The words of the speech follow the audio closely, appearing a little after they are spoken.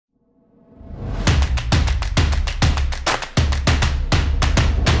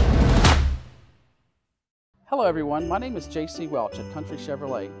Hello everyone, my name is JC Welch at Country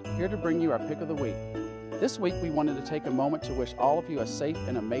Chevrolet, here to bring you our pick of the week. This week we wanted to take a moment to wish all of you a safe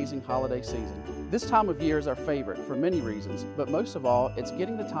and amazing holiday season. This time of year is our favorite for many reasons, but most of all, it's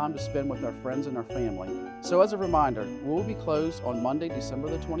getting the time to spend with our friends and our family. So as a reminder, we will be closed on Monday, December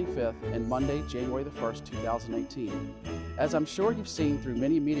the 25th and Monday, January the 1st, 2018. As I'm sure you've seen through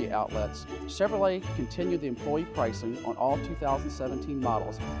many media outlets, Chevrolet continued the employee pricing on all 2017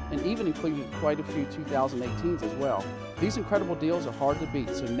 models and even included quite a few 2018s as well. These incredible deals are hard to beat,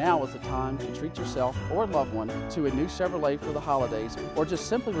 so now is the time to treat yourself or a loved one to a new Chevrolet for the holidays, or just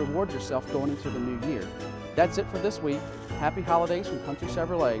simply reward yourself going into the new year. That's it for this week. Happy holidays from Country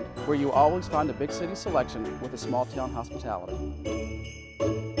Chevrolet, where you always find a big city selection with a small town hospitality.